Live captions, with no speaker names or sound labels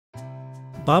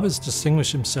Bob has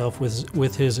distinguished himself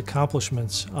with his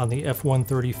accomplishments on the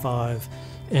F135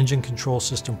 Engine Control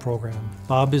System program.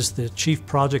 Bob is the Chief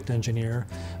Project Engineer,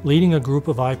 leading a group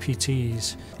of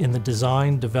IPTs in the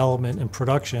design, development, and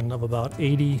production of about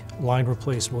 80 line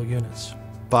replaceable units.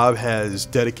 Bob has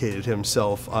dedicated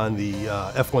himself on the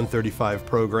F135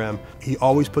 program. He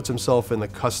always puts himself in the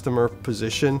customer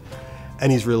position,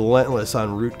 and he's relentless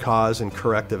on root cause and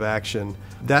corrective action.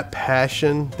 That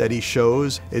passion that he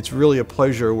shows, it's really a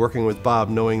pleasure working with Bob,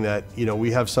 knowing that we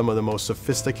have some of the most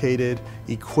sophisticated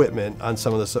equipment on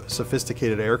some of the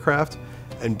sophisticated aircraft,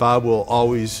 and Bob will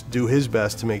always do his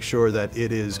best to make sure that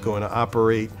it is going to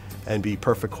operate and be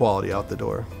perfect quality out the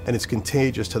door. And it's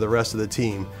contagious to the rest of the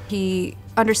team. He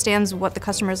understands what the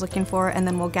customer is looking for, and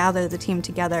then we'll gather the team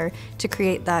together to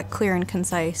create that clear and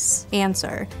concise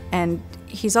answer. And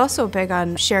he's also big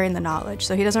on sharing the knowledge,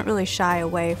 so he doesn't really shy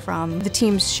away from the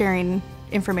teams sharing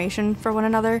information for one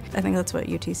another. I think that's what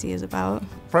UTC is about.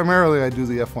 Primarily, I do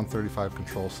the F135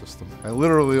 control system. I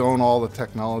literally own all the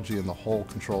technology in the whole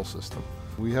control system.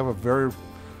 We have a very,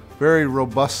 very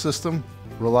robust system.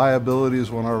 Reliability is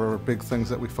one of our big things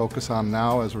that we focus on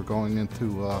now as we're going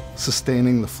into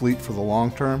sustaining the fleet for the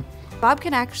long term. Bob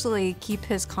can actually keep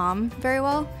his calm very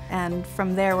well, and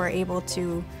from there we're able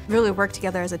to really work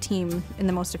together as a team in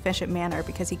the most efficient manner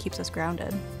because he keeps us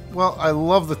grounded. Well, I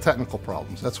love the technical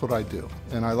problems. That's what I do.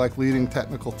 And I like leading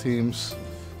technical teams.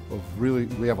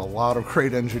 We have a lot of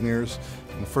great engineers,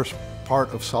 and the first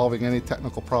part of solving any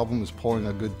technical problem is pulling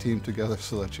a good team together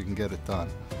so that you can get it done.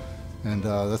 And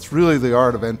that's really the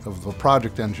art of the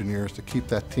project engineers, to keep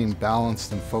that team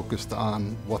balanced and focused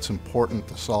on what's important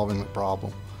to solving the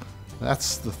problem.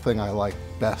 That's the thing I like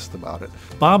best about it.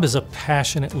 Bob is a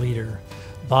passionate leader.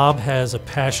 Bob has a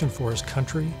passion for his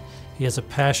country. He has a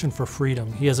passion for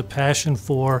freedom. He has a passion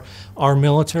for our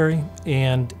military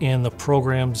and in the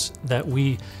programs that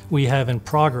we have in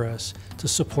progress to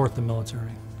support the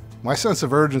military. My sense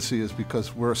of urgency is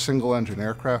because we're a single-engine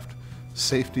aircraft.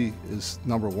 Safety is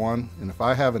number one, and if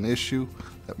I have an issue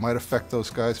that might affect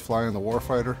those guys flying the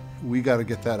warfighter, we got to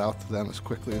get that out to them as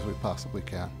quickly as we possibly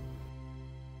can.